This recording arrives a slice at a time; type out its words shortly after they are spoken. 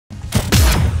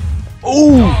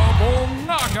Ooh!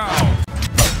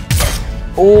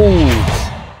 Oh!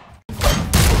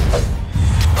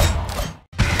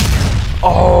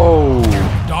 Oh!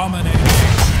 Dominating.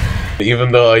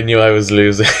 Even though I knew I was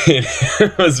losing,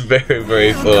 it was very,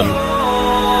 very fun.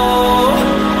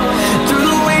 Through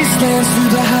the wastelands,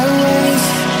 through the highways,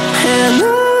 and on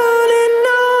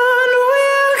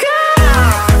we'll go.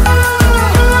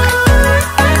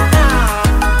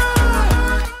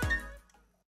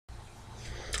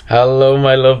 Hello,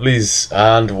 my lovelies,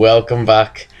 and welcome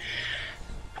back.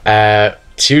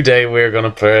 Today we're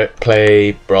gonna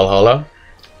play Brawlhalla.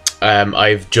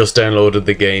 I've just downloaded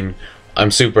the game. I'm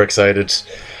super excited.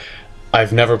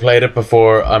 I've never played it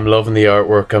before. I'm loving the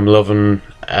artwork. I'm loving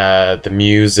the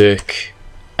music,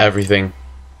 everything.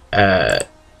 And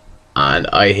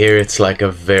I hear it's like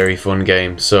a very fun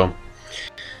game. So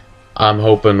I'm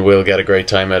hoping we'll get a great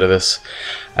time out of this.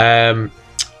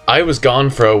 I was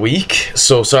gone for a week,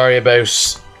 so sorry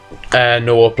about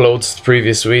no uploads the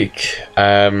previous week.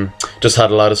 Just had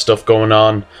a lot of stuff going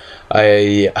on.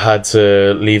 I had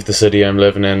to leave the city I'm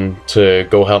living in to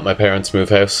go help my parents move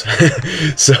house.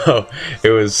 So it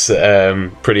was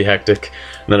pretty hectic,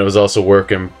 and then I was also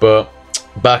working, but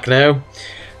back now.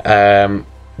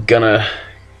 Gonna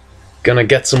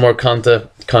get some more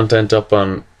content up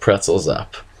on Pretzel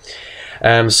Zap.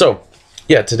 So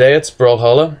yeah, today it's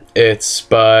Brawlhalla. It's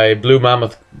by Blue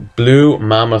Mammoth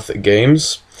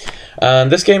Games, and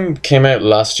this game came out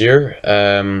last year.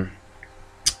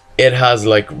 It has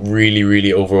like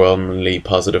really overwhelmingly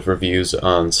positive reviews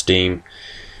on Steam,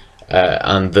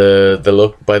 and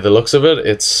by the looks of it,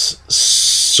 it's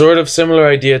sort of similar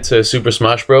idea to Super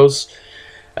Smash Bros.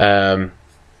 But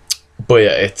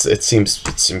yeah, it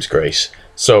seems great.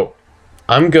 So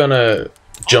I'm gonna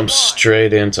jump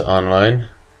straight into online.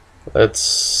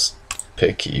 Let's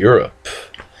pick Europe.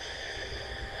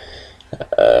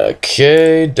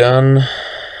 Okay, done.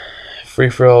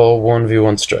 Free for all,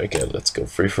 1v1 strikeout. Let's go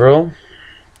free for all.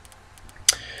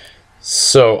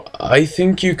 So I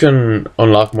think you can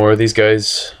unlock more of these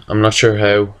guys. I'm not sure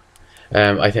how.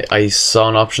 I think I saw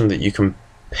an option that you can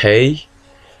pay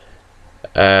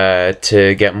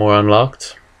to get more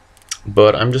unlocked,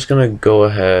 but I'm just gonna go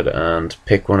ahead and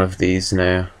pick one of these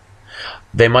now.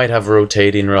 They might have a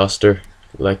rotating roster,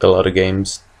 like a lot of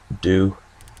games do.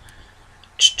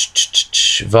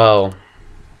 Val,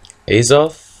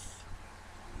 Azoth,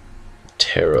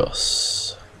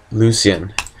 Teros,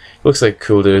 Lucian. Looks like a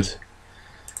cool dude.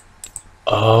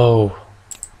 Oh.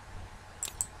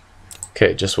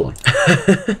 Okay, just one.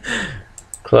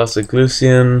 Classic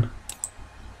Lucian.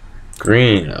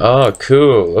 Green. Oh,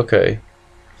 cool. Okay.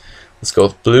 Let's go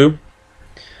with blue.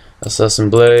 Assassin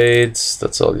Blades.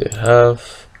 That's all you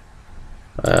have.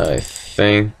 I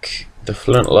think the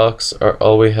flintlocks are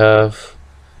all we have.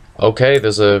 Okay,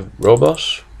 there's a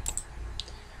robot.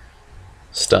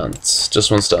 Stance, just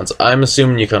one stance. I'm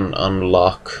assuming you can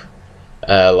unlock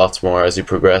lots more as you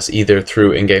progress, either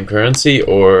through in-game currency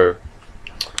or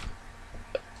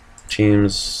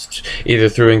teams. Either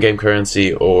through in-game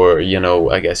currency or, you know,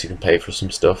 I guess you can pay for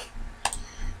some stuff.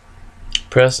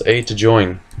 Press A to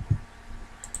join.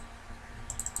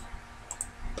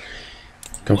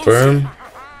 Confirm.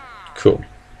 Cool.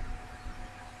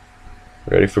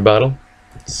 Ready for battle?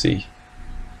 Let's see.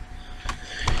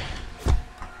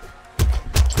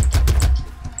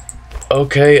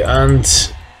 Okay,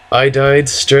 and I died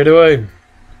straight away.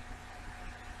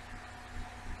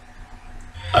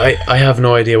 I have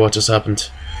no idea what just happened.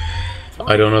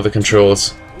 I don't know the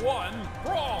controls.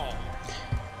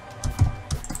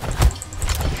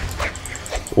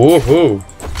 Woohoo!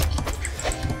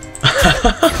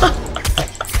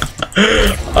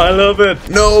 I love it.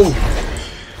 No.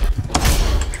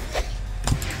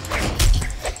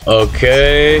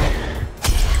 Okay.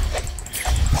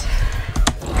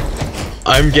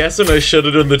 I'm guessing I should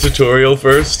have done the tutorial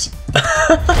first.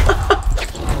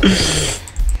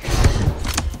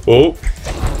 Oh.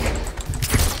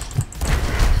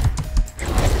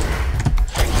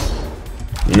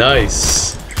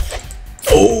 Nice.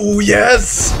 Oh,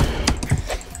 yes.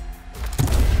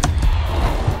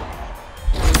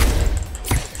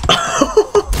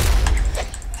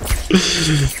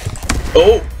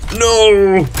 Oh,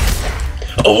 no.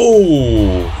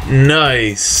 Oh,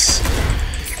 nice.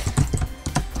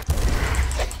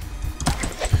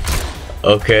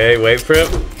 Okay, wait for it.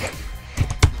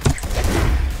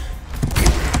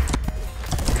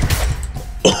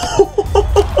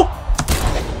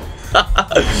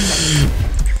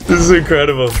 This is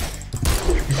incredible.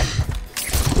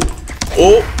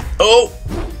 Oh, oh.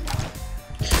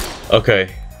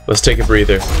 Okay, let's take a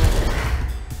breather.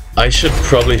 I should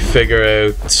probably figure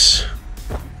out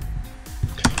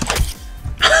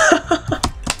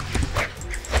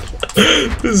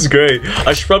This is great.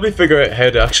 I should probably figure out how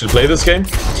to actually play this game.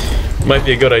 Might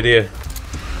be a good idea.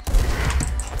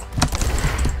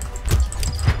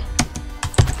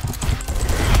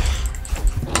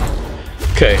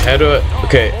 Okay, how do I...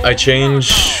 Okay, I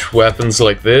change weapons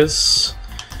like this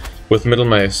with middle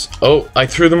mouse. Oh, I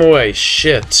threw them away.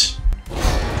 Shit.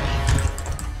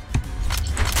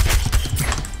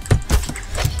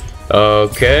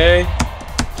 Okay.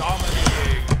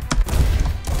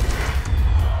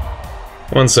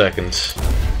 1 second.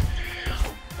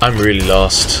 I'm really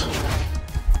lost.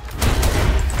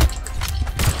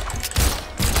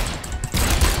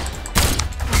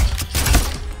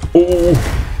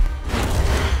 Oh.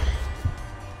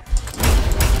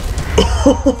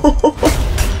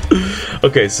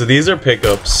 Okay, so these are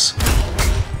pickups.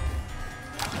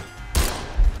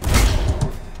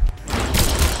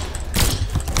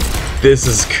 This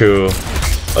is cool.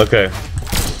 Okay.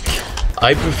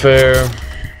 I prefer...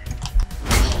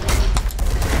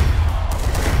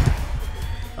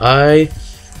 I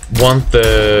want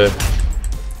the...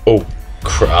 Oh,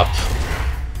 crap.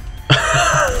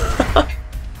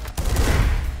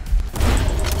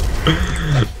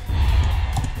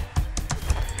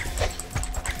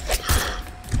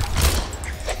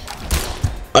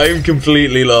 I'm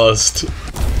completely lost.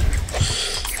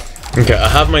 Okay, I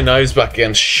have my knives back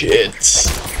in. Shit.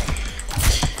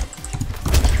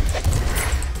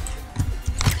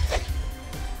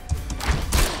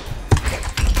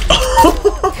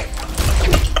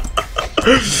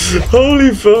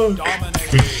 Holy fuck.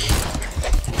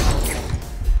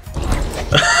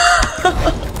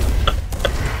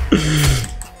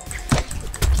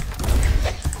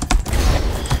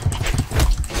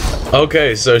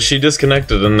 Okay, so she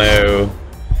disconnected and now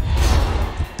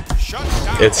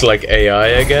it's like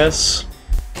AI, I guess.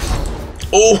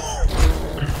 Oh!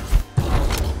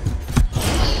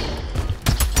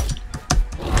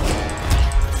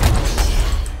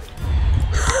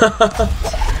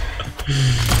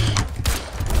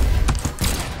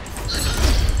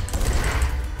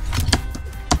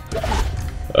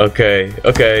 Okay,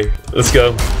 okay, let's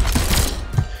go.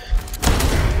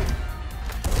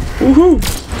 Woohoo!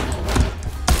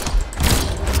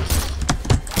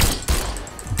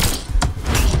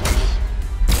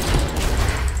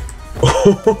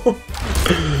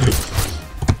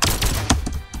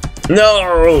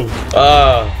 No!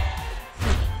 Ah.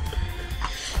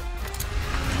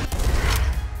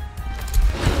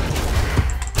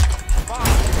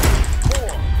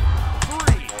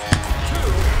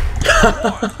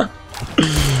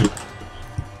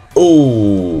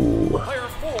 Ooh.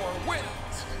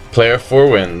 Player 4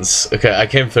 wins. Okay, I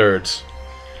came third.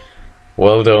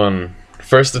 Well done.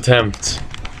 First attempt.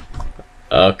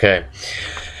 Okay.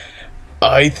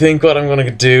 I think what I'm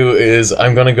gonna do is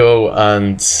I'm gonna go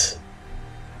and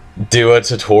do a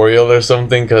tutorial or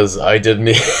something, because I didn't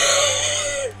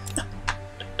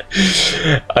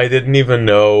I didn't even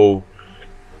know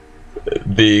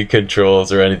the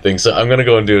controls or anything, so I'm gonna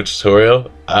go and do a tutorial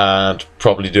and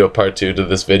probably do a part 2 to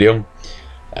this video.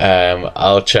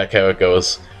 I'll check how it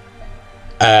goes.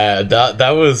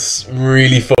 That was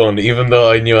really fun, even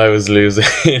though I knew I was losing.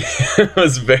 It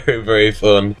was very, very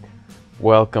fun.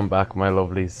 Welcome back, my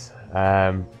lovelies.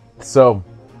 So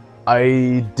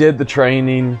I did the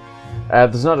training.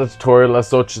 There's not a tutorial as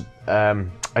such.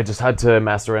 I just had to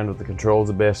mess around with the controls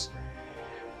a bit,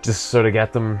 just sort of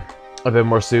get them a bit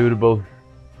more suitable.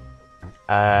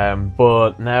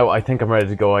 But now I think I'm ready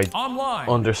to go. I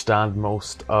understand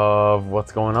most of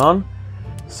what's going on,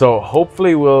 so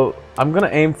hopefully I'm gonna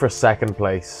aim for 2nd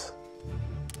place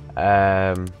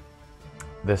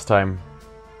this time.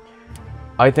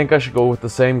 I think I should go with the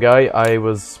same guy. I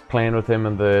was playing with him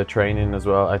in the training as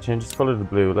well. I changed his color to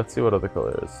blue. Let's see what other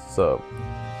color is. So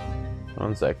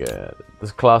 1 second.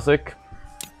 This classic.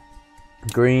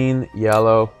 Green,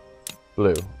 yellow,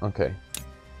 blue. Okay.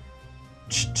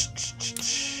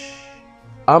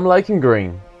 I'm liking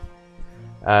green.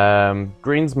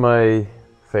 Green's my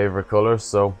favorite color,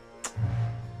 so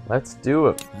let's do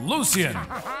it. Lucian.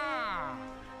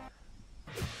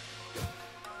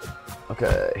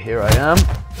 Okay, here I am.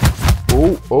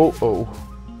 Oh, oh, oh.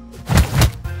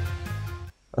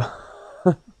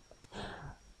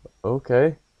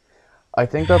 Okay. I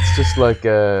think that's just like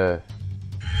a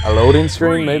loading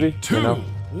screen, 3, maybe? 2, you know?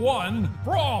 1,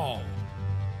 brawl!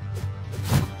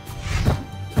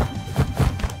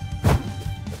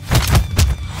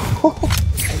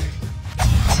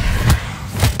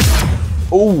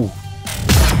 Oh!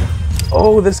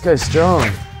 Oh, this guy's strong.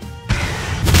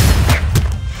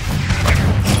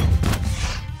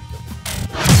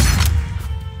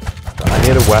 I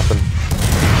need a weapon.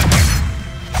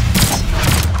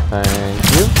 Thank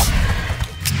you.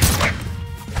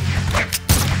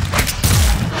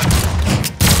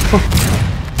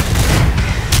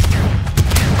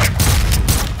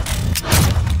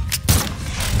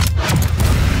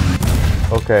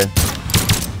 Okay.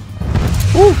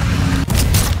 Woo!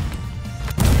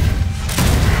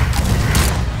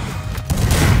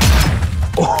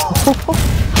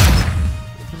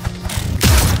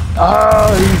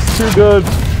 Ah, he's too good.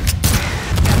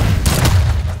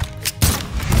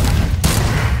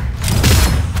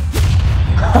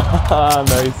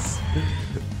 Nice.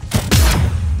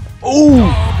 Ooh!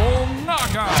 Double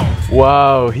knockout.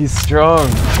 Wow, he's strong.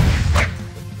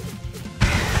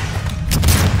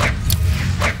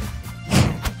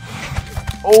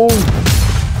 Oh!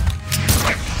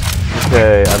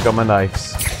 Okay, I've got my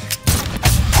knives.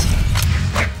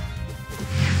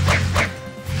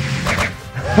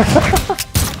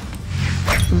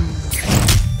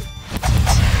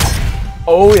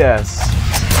 Oh yes!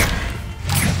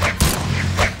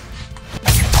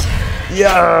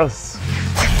 Yes!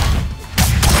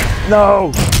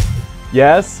 No!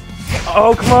 Yes?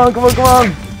 Oh, come on, come on, come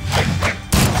on!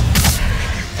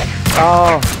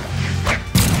 Oh!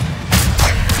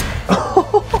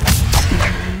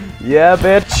 Yeah,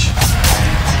 bitch!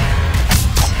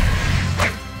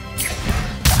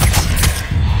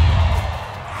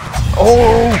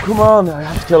 Oh, come on! I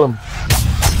have to kill him.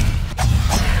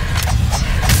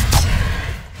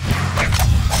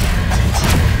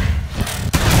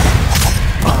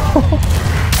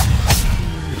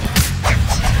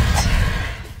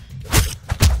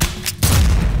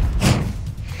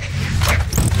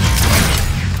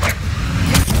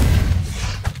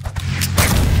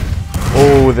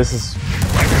 Oh, this is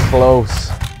close.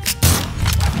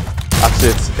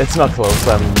 Actually, it's not close.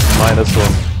 I'm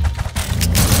 -1.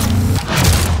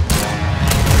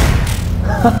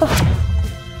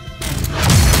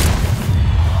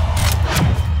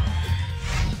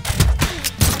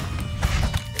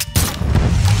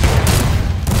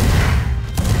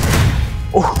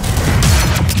 Oh.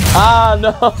 Ah,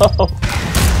 no!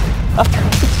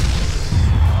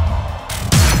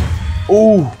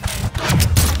 Ooh!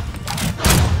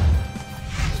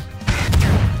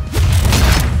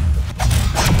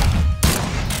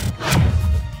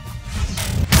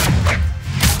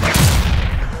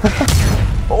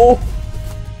 Oh!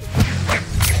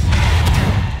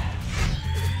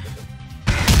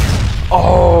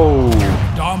 Oh!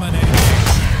 Dominating.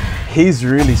 He's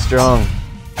really strong.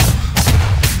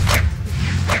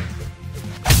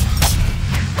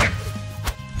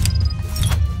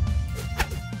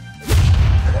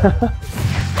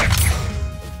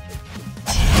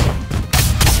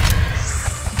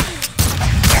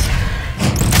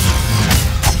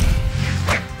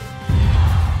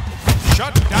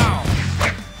 Shut down.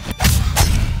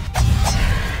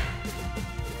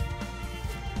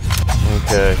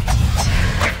 Okay.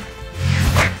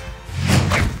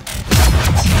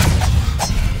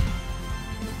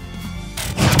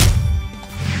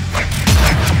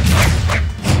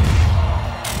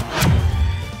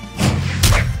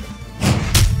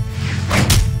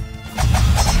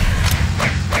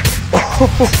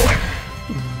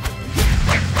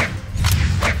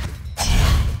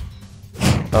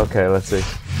 Okay, let's see.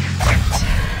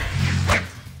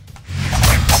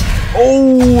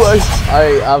 Oh,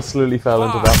 I absolutely fell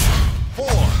into that. 4,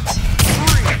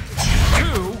 3,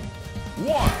 2,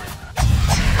 1.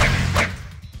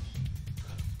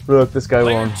 Look, this guy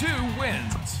Player won. 2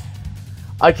 wins.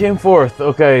 I came fourth.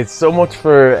 Okay, so much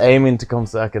for aiming to come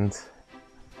second.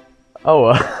 Oh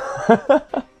well.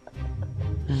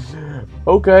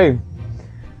 Okay.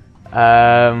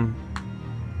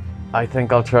 I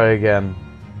think I'll try again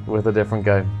with a different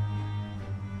guy.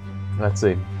 Let's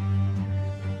see.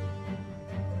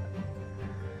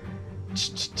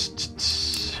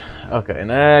 Okay,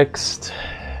 next.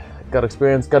 Got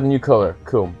experience, got a new color.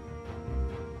 Cool.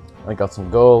 I got some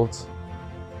gold.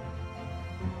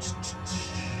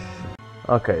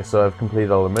 Okay, so I've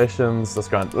completed all the missions. That's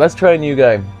grand. Let's try a new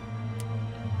game.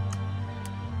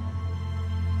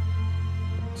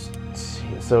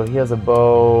 So he has a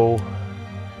bow.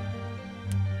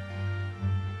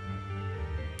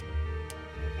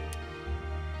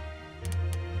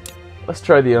 Let's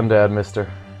try the undead mister.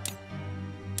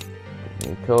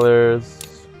 New colors.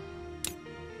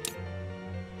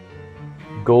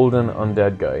 Golden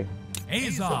undead guy.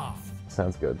 A's off.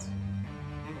 Sounds good.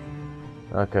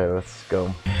 Okay, let's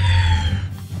go.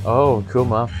 Oh, cool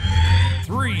map.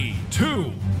 3,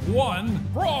 2, 1,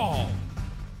 brawl.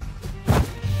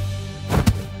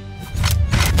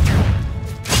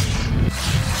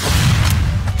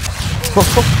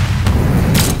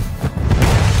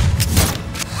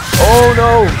 Oh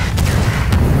no!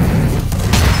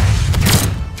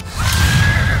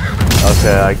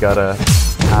 Okay, I got a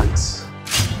axe.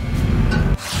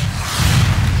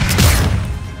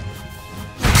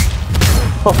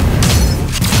 Oh.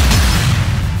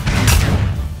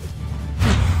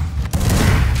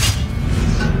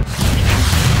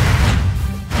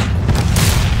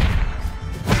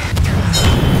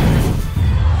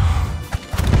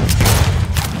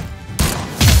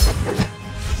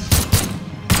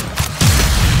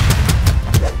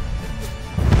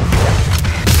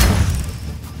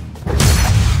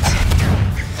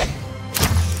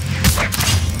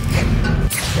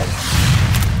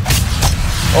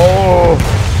 Oh,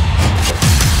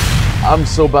 I'm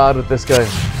so bad with this guy.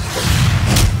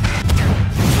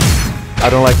 I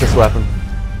don't like this weapon.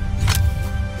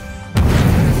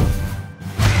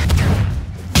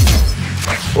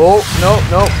 Oh, no,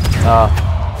 no. I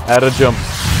had to jump.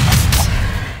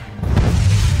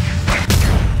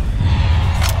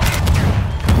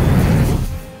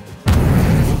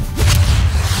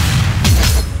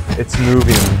 It's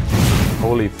moving.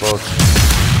 Holy fuck.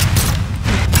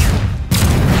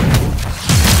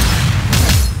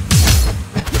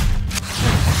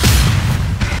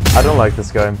 I don't like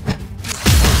this guy.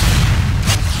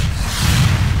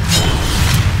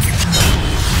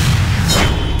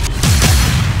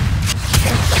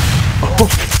 Oh.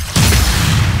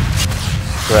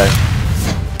 Right.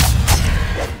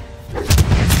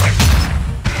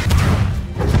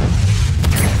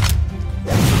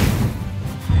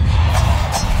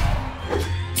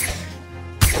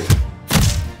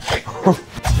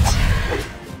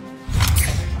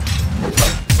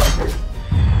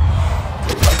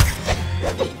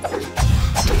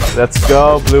 Let's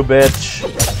go, blue bitch.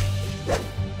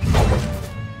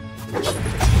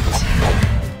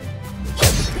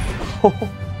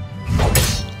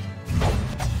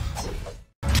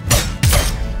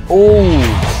 Oh,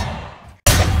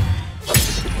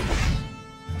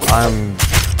 I'm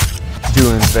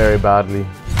doing very badly.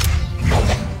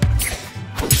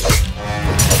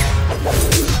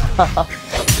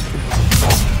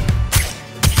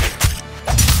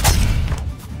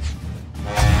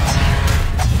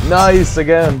 Nice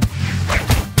again.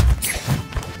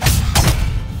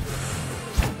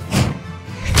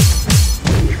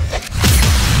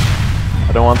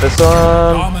 I don't want this one.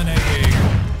 Dominating.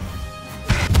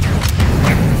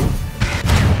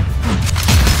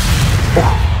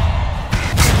 Oh.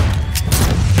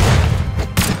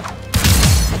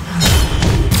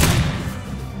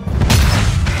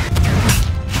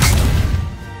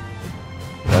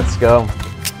 Let's go.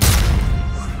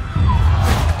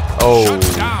 Oh. Shut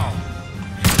down.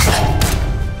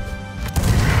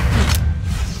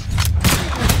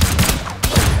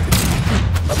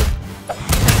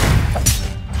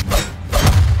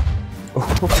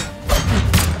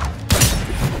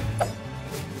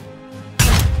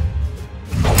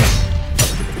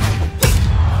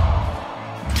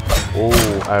 Oh,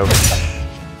 ouch.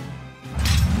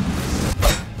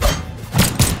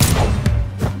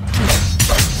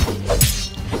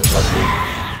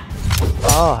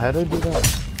 Oh, how did I do that?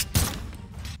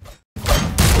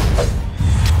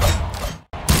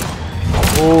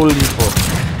 Holy fuck.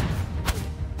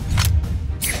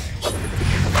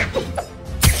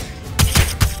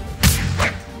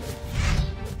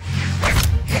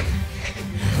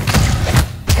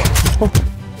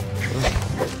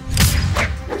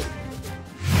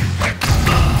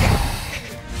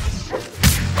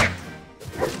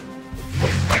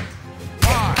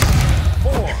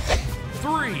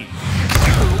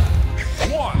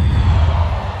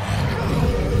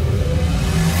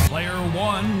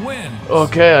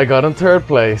 Okay, I got in third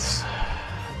place.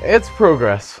 It's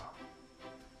progress.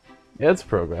 It's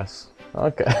progress.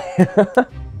 Okay.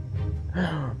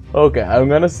 Okay, I'm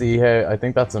gonna see how. I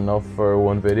think that's enough for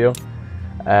one video.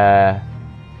 I'm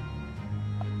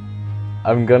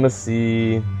gonna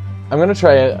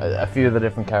try a few of the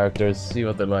different characters, see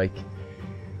what they're like.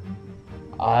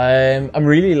 I'm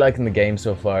really liking the game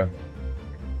so far,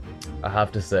 I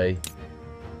have to say.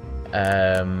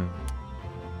 I'm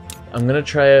gonna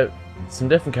try out some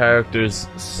different characters,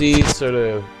 see sort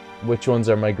of which ones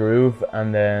are my groove,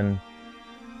 and then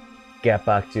get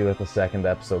back to you with the second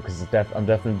episode, because I'm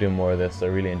definitely doing more of this. I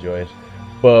really enjoy it.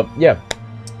 But yeah,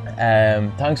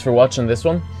 thanks for watching this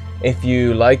one. If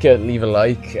you like it, leave a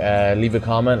like, leave a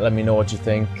comment, let me know what you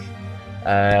think.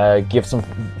 Give some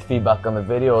feedback on the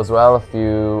video as well if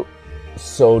you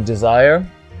so desire,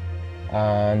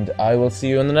 and I will see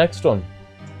you in the next one.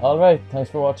 Alright, thanks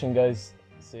for watching, guys.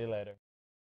 See you later.